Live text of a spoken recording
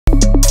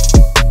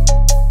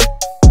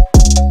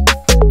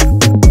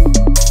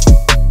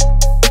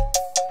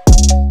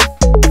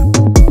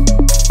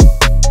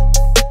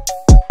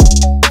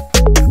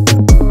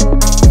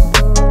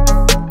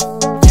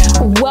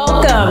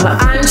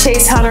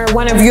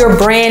of your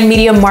brand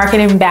media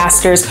marketing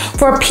ambassadors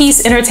for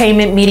Peace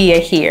Entertainment Media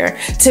here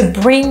to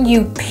bring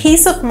you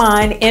peace of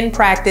mind in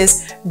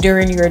practice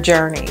during your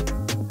journey.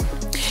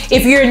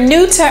 If you're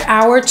new to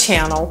our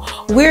channel,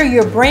 we're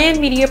your brand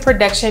media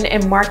production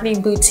and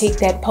marketing boutique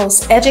that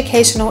posts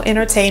educational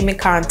entertainment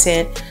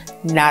content,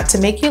 not to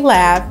make you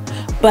laugh,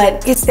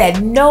 but it's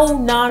that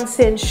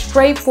no-nonsense,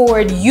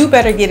 straightforward, you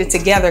better get it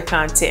together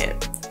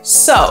content.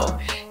 So,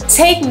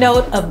 take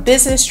note of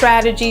business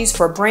strategies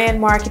for brand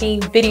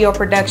marketing, video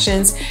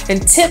productions,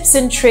 and tips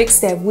and tricks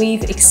that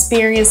we've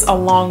experienced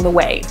along the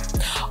way.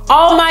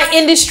 All my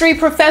industry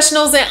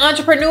professionals and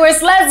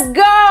entrepreneurs, let's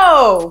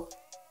go!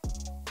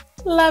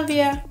 Love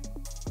ya.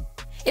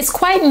 It's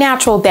quite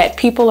natural that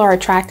people are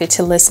attracted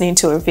to listening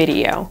to a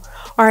video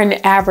or an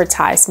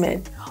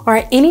advertisement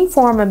or any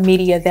form of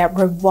media that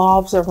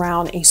revolves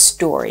around a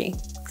story.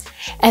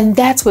 And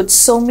that's what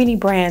so many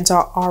brands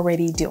are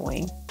already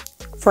doing.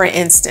 For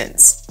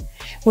instance,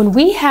 when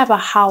we have a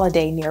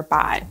holiday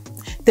nearby,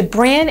 the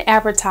brand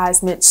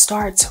advertisement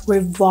starts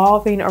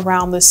revolving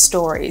around the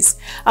stories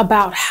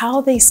about how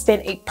they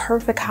spent a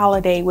perfect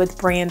holiday with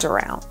brands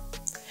around.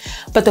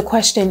 But the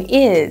question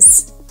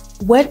is,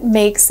 what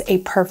makes a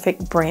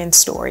perfect brand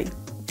story?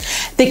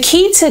 The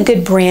key to a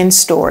good brand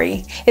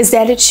story is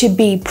that it should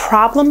be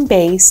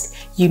problem-based,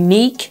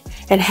 unique,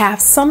 and have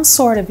some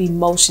sort of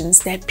emotions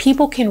that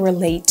people can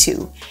relate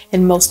to.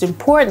 And most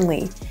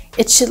importantly,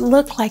 it should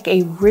look like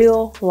a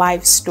real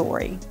life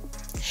story.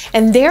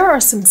 And there are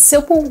some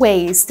simple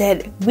ways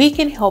that we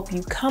can help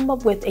you come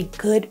up with a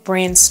good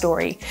brand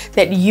story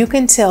that you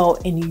can tell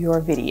in your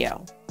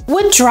video.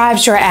 What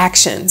drives your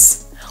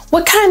actions?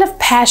 What kind of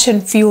passion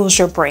fuels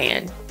your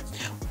brand?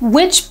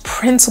 Which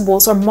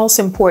principles are most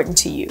important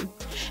to you?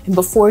 And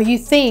before you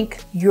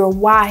think your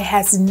why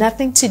has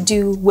nothing to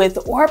do with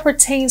or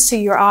pertains to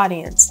your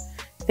audience,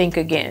 think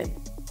again.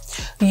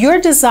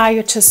 Your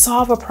desire to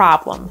solve a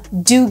problem,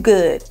 do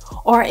good,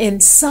 or in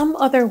some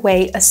other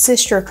way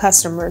assist your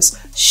customers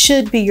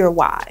should be your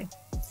why.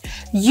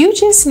 You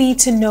just need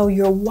to know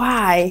your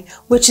why,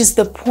 which is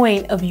the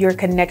point of your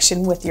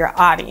connection with your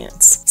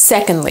audience.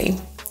 Secondly,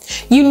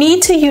 you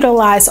need to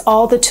utilize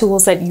all the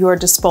tools at your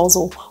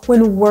disposal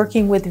when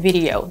working with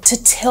video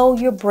to tell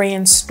your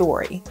brand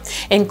story,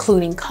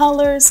 including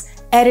colors,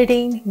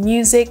 editing,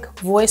 music,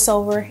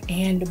 voiceover,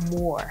 and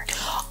more.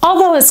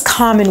 Although it's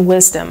common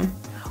wisdom,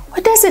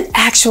 what does it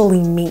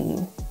actually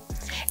mean?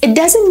 It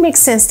doesn't make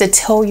sense to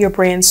tell your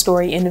brand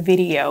story in a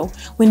video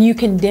when you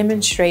can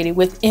demonstrate it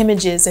with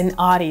images and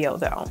audio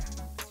though.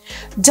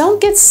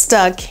 Don't get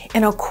stuck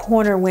in a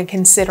corner when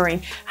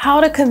considering how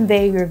to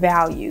convey your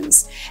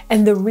values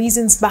and the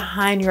reasons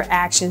behind your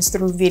actions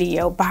through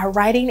video by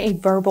writing a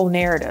verbal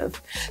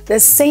narrative, the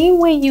same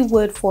way you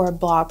would for a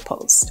blog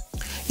post.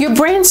 Your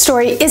brand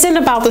story isn't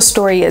about the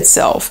story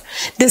itself,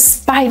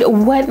 despite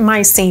what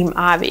might seem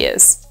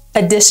obvious.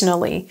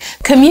 Additionally,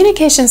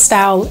 communication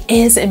style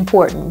is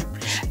important.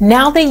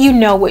 Now that you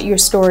know what your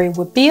story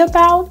would be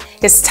about,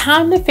 it's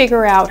time to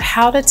figure out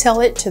how to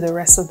tell it to the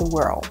rest of the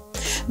world.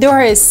 There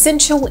are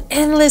essential,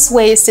 endless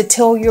ways to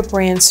tell your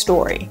brand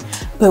story,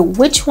 but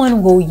which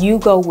one will you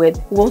go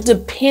with will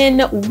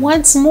depend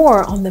once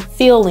more on the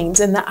feelings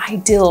and the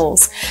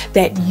ideals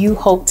that you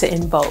hope to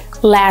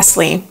invoke.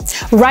 Lastly,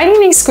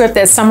 writing a script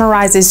that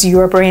summarizes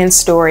your brand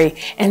story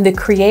and the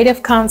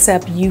creative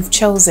concept you've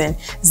chosen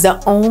is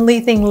the only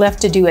thing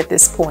left to do at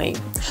this point.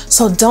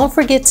 So don't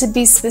forget to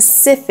be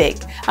specific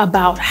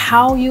about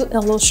how you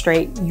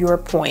illustrate your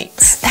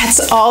points.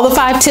 That's all the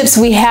 5 tips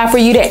we have for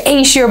you to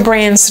ace your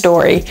brand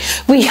story.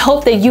 We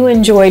hope that you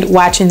enjoyed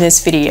watching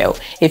this video.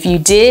 If you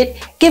did,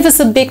 give us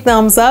a big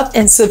thumbs up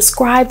and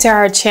subscribe to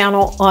our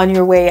channel on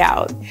your way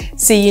out.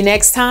 See you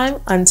next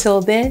time.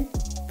 Until then,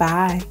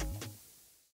 bye.